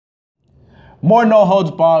More No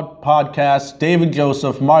Holds Barred podcasts. David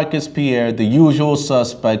Joseph, Marcus Pierre, the usual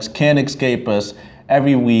suspects can't escape us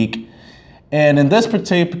every week. And in this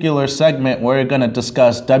particular segment, we're going to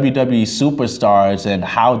discuss WWE superstars and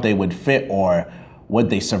how they would fit or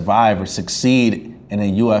would they survive or succeed in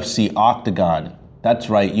a UFC octagon.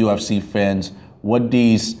 That's right, UFC fans. Would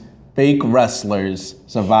these fake wrestlers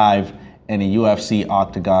survive in a UFC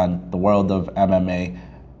octagon, the world of MMA?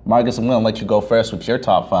 Marcus, I'm going to let you go first with your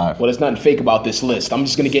top five. Well, there's nothing fake about this list. I'm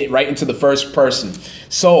just going to get right into the first person.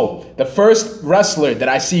 So, the first wrestler that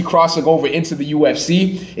I see crossing over into the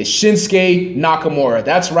UFC is Shinsuke Nakamura.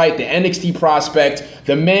 That's right, the NXT prospect,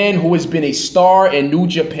 the man who has been a star in New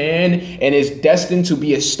Japan and is destined to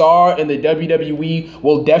be a star in the WWE,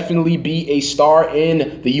 will definitely be a star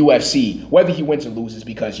in the UFC. Whether he wins or loses,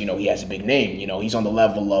 because, he has a big name. He's on the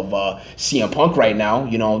level of CM Punk right now,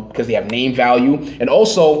 because they have name value. And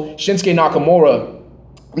also, Shinsuke Nakamura,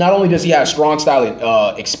 not only does he have strong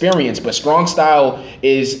style experience, but strong style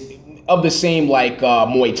is of the same like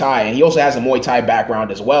Muay Thai, and he also has a Muay Thai background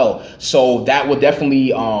as well. So that will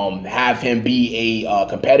definitely have him be a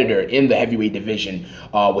competitor in the heavyweight division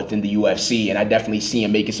within the UFC, and I definitely see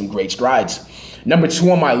him making some great strides. Number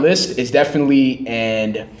 2 on my list is definitely,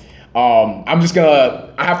 and I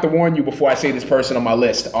have to warn you before I say this person on my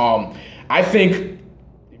list. I think,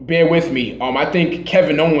 bear with me, I think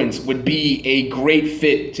Kevin Owens would be a great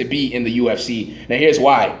fit to be in the UFC. Now here's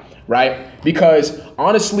why, right? Because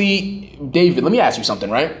honestly, David, let me ask you something,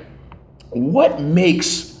 right? What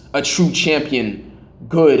makes a true champion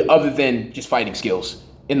good other than just fighting skills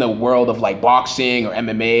in the world of like boxing or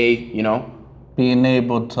MMA, Being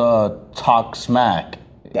able to talk smack.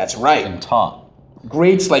 That's right. And talk.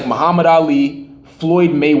 Greats like Muhammad Ali,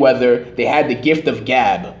 Floyd Mayweather, they had the gift of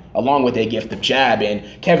gab along with their gift of jab. And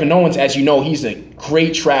Kevin Owens, as you know, he's a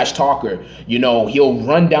great trash talker. He'll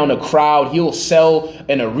run down a crowd, he'll sell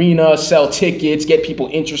an arena, sell tickets, get people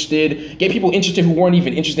interested who weren't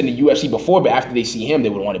even interested in the UFC before, but after they see him, they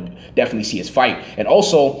would want to definitely see his fight. And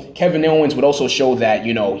also, Kevin Owens would also show that,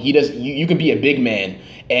 you can be a big man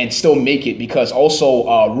and still make it, because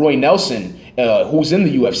also Roy Nelson, who's in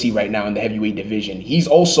the UFC right now in the heavyweight division, he's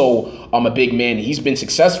also a big man. He's been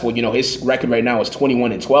successful. His record right now is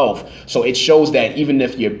 21-12. So it shows that even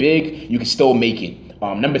if you're big, you can still make it.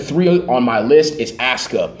 Number 3 on my list is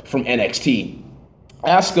Asuka from NXT.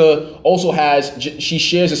 Asuka also she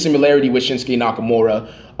shares a similarity with Shinsuke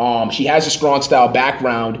Nakamura. She has a strong style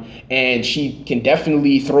background, and she can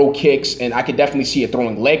definitely throw kicks, and I could definitely see her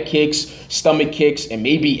throwing leg kicks, stomach kicks, and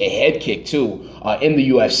maybe a head kick too in the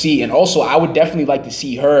UFC. And also, I would definitely like to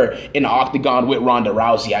see her in the octagon with Ronda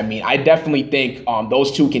Rousey. I mean, I definitely think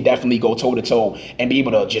those two can definitely go toe-to-toe and be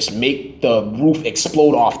able to just make the roof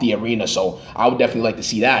explode off the arena. So I would definitely like to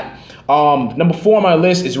see that. Number 4 on my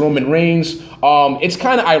list is Roman Reigns. It's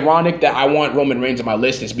kind of ironic that I want Roman Reigns on my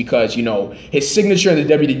list, is because, his signature in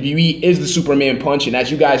the WWE is the Superman punch. And as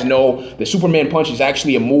you guys know, the Superman punch is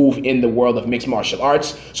actually a move in the world of mixed martial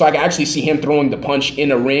arts. So I can actually see him throwing the punch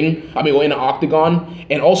in a ring, in an octagon.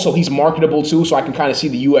 And also he's marketable too. So I can kind of see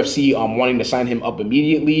the UFC wanting to sign him up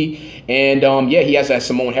immediately. And he has that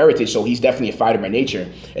Samoan heritage. So he's definitely a fighter by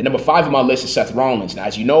nature. And number 5 on my list is Seth Rollins. Now,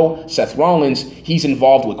 as you know, Seth Rollins, he's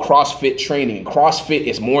involved with CrossFit training. And CrossFit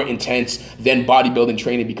is more intense than bodybuilding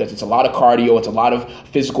training, because it's a lot of cardio, it's a lot of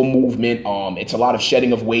physical movement, it's a lot of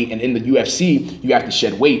shedding of weight, and in the UFC you have to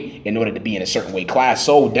shed weight in order to be in a certain weight class.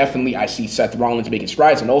 So definitely I see Seth Rollins making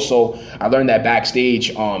strides. And also I learned that backstage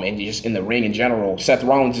and just in the ring in general, Seth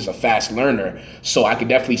Rollins is a fast learner, so I could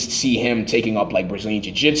definitely see him taking up like Brazilian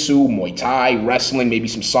Jiu-Jitsu, Muay Thai, wrestling, maybe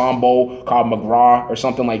some Sambo, Krav Maga or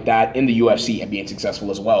something like that in the UFC, and being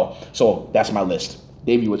successful as well. So that's my list.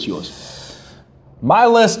 Davey, what's yours? My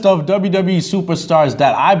list of WWE superstars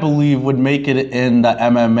that I believe would make it in the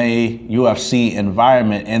MMA UFC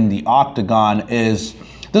environment in the octagon is,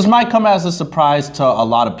 this might come as a surprise to a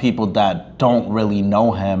lot of people that don't really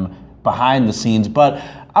know him behind the scenes, but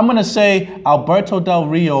I'm going to say Alberto Del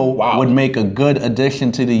Rio would make a good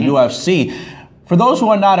addition to the UFC. For those who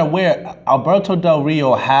are not aware, Alberto Del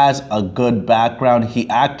Rio has a good background. He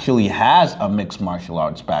actually has a mixed martial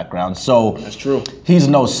arts background. So that's true. He's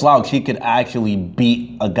no slouch. He could actually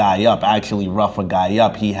beat a guy up, actually rough a guy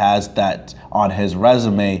up. He has that on his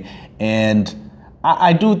resume. And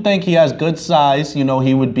I do think he has good size.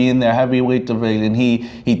 He would be in their heavyweight division.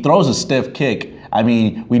 He throws a stiff kick. I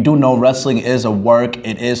mean, we do know wrestling is a work.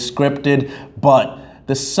 It is scripted, but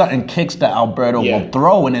there's certain kicks that Alberto will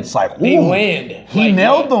throw, and it's like, ooh, they land. He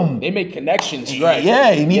nailed them. They make connections, right?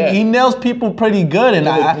 Yeah, he nails people pretty good, and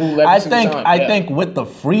I think with the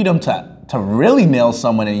freedom to really nail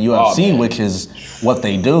someone in UFC, which is what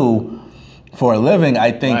they do, for a living,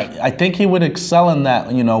 I think Right. I think he would excel in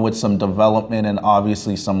that, you know, with some development and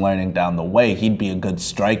obviously some learning down the way. He'd be a good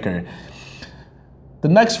striker. The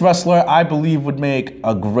next wrestler I believe would make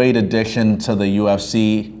a great addition to the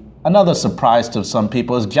UFC, another surprise to some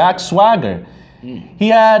people, is Jack Swagger. He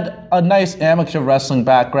had a nice amateur wrestling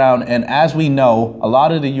background, and as we know, a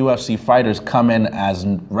lot of the UFC fighters come in as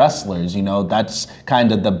wrestlers. You know, that's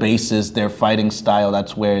kind of the basis, their fighting style.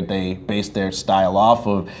 That's where they base their style off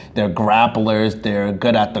of. They're grapplers. They're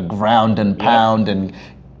good at the ground and pound and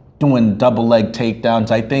doing double leg takedowns.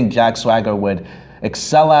 I think Jack Swagger would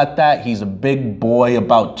excel at that. He's a big boy,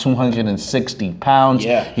 about 260 pounds.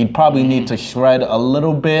 Yeah. He'd probably need to shred a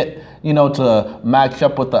little bit, you know, to match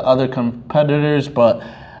up with the other competitors, but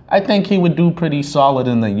I think he would do pretty solid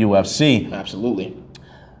in the UFC. Absolutely.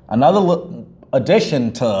 Another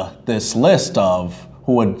addition to this list of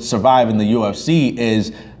who would survive in the UFC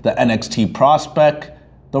is the NXT prospect,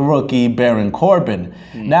 the rookie Baron Corbin.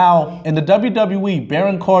 Now, in the WWE,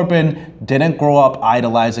 Baron Corbin didn't grow up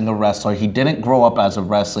idolizing a wrestler. He didn't grow up as a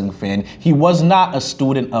wrestling fan. He was not a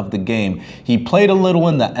student of the game. He played a little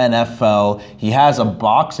in the NFL. He has a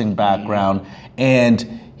boxing background,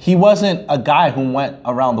 and he wasn't a guy who went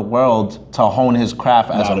around the world to hone his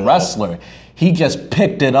craft as Not a at wrestler. He just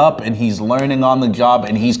picked it up, and he's learning on the job,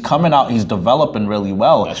 and he's coming out, he's developing really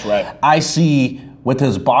well. That's right. I see, with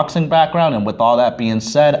his boxing background and with all that being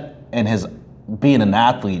said, and his being an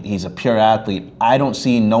athlete, he's a pure athlete, I don't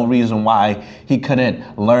see no reason why he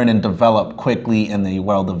couldn't learn and develop quickly in the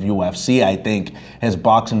world of UFC. I think his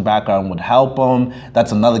boxing background would help him.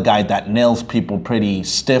 That's another guy that nails people pretty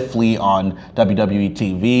stiffly on WWE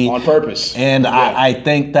TV. On purpose. And Yeah. I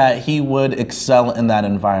think that he would excel in that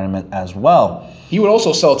environment as well. He would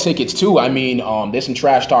also sell tickets too. I mean, there's some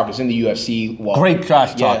trash talkers in the UFC. Well, Great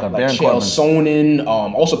trash talker, like Baron Chael Corbin. Sonnen.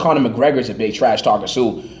 Also, Conor McGregor's a big trash talker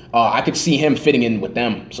too. I could see him fitting in with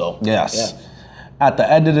them. So Yes. yeah. At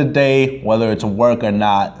the end of the day, whether it's work or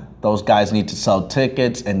not, those guys need to sell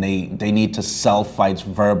tickets, and they need to sell fights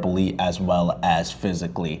verbally as well as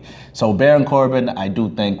physically. So Baron Corbin, I do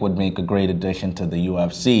think, would make a great addition to the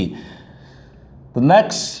UFC. The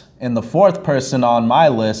next and the fourth person on my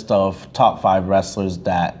list of top 5 wrestlers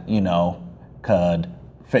that, you know, could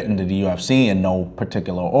fit into the UFC in no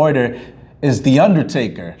particular order is The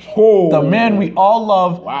Undertaker. Oh. The man we all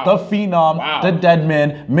love, Wow. the Phenom, Wow. the Dead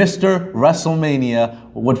Man, Mr. WrestleMania,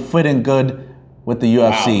 would fit in good with the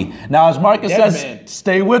UFC. Now, as Marcus Dead says, Man.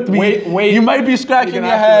 stay with me. Wait. You might be scratching You're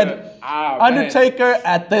your gonna have head. to- man. Undertaker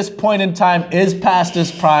at this point in time is past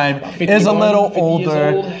his prime, is a 51, little 50 years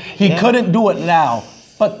older. old. He Yeah. couldn't do it now.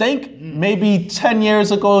 But think maybe 10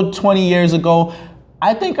 years ago, 20 years ago,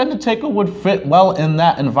 I think Undertaker would fit well in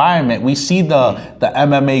that environment. We see the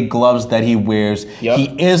MMA gloves that he wears. Yep. He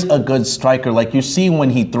is a good striker. Like you see when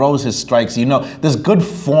he throws his strikes, you know, there's good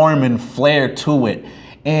form and flair to it.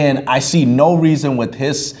 And I see no reason with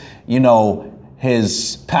his, you know,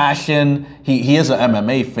 his passion. He is an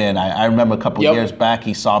MMA fan. I remember a couple Yep. years back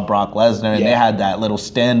he saw Brock Lesnar and they Yeah. had that little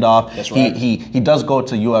standoff. That's right. He does go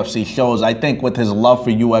to UFC shows. I think with his love for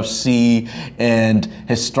UFC and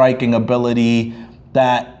his striking ability,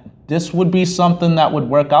 that this would be something that would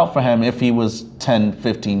work out for him if he was 10,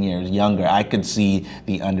 15 years younger. I could see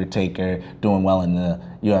The Undertaker doing well in the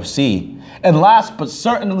UFC. And last but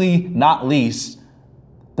certainly not least,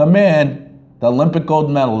 the man, the Olympic gold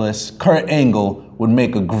medalist, Kurt Angle, would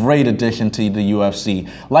make a great addition to the UFC.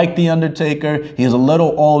 Like The Undertaker, he's a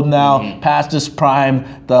little old now, past his prime.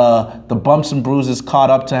 The bumps and bruises caught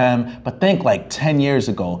up to him. But think like 10 years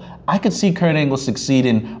ago, I could see Kurt Angle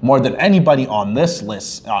succeeding more than anybody on this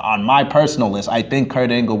list, on my personal list. I think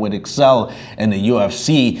Kurt Angle would excel in the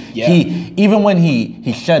UFC. Yeah. Even when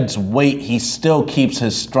he sheds weight, he still keeps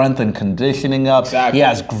his strength and conditioning up. Exactly. He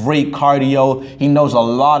has great cardio. He knows a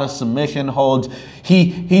lot of submission holds.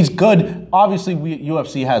 He's good. Obviously,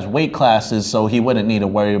 UFC has weight classes, so he wouldn't need to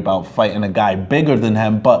worry about fighting a guy bigger than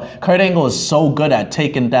him. But Kurt Angle is so good at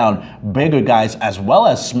taking down bigger guys as well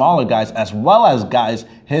as smaller guys, as well as guys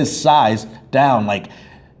his size down. Like,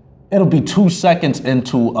 it'll be 2 seconds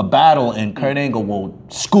into a battle and Kurt Angle will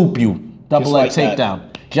scoop you. Double leg Just like that. takedown.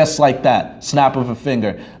 Just like that, snap of a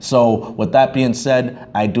finger. So with that being said,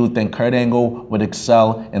 I do think Kurt Angle would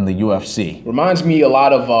excel in the UFC. Reminds me a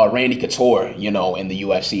lot of Randy Couture, you know, in the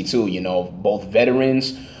UFC too. You know, both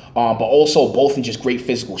veterans, but also both in just great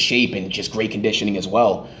physical shape and just great conditioning as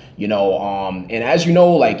well. You know, and as you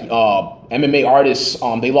know, like MMA artists,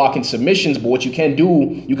 they lock in submissions, but what you can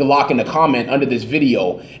do, you can lock in a comment under this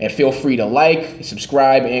video, and feel free to like,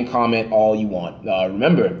 subscribe, and comment all you want.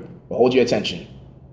 Remember, we'll hold your attention.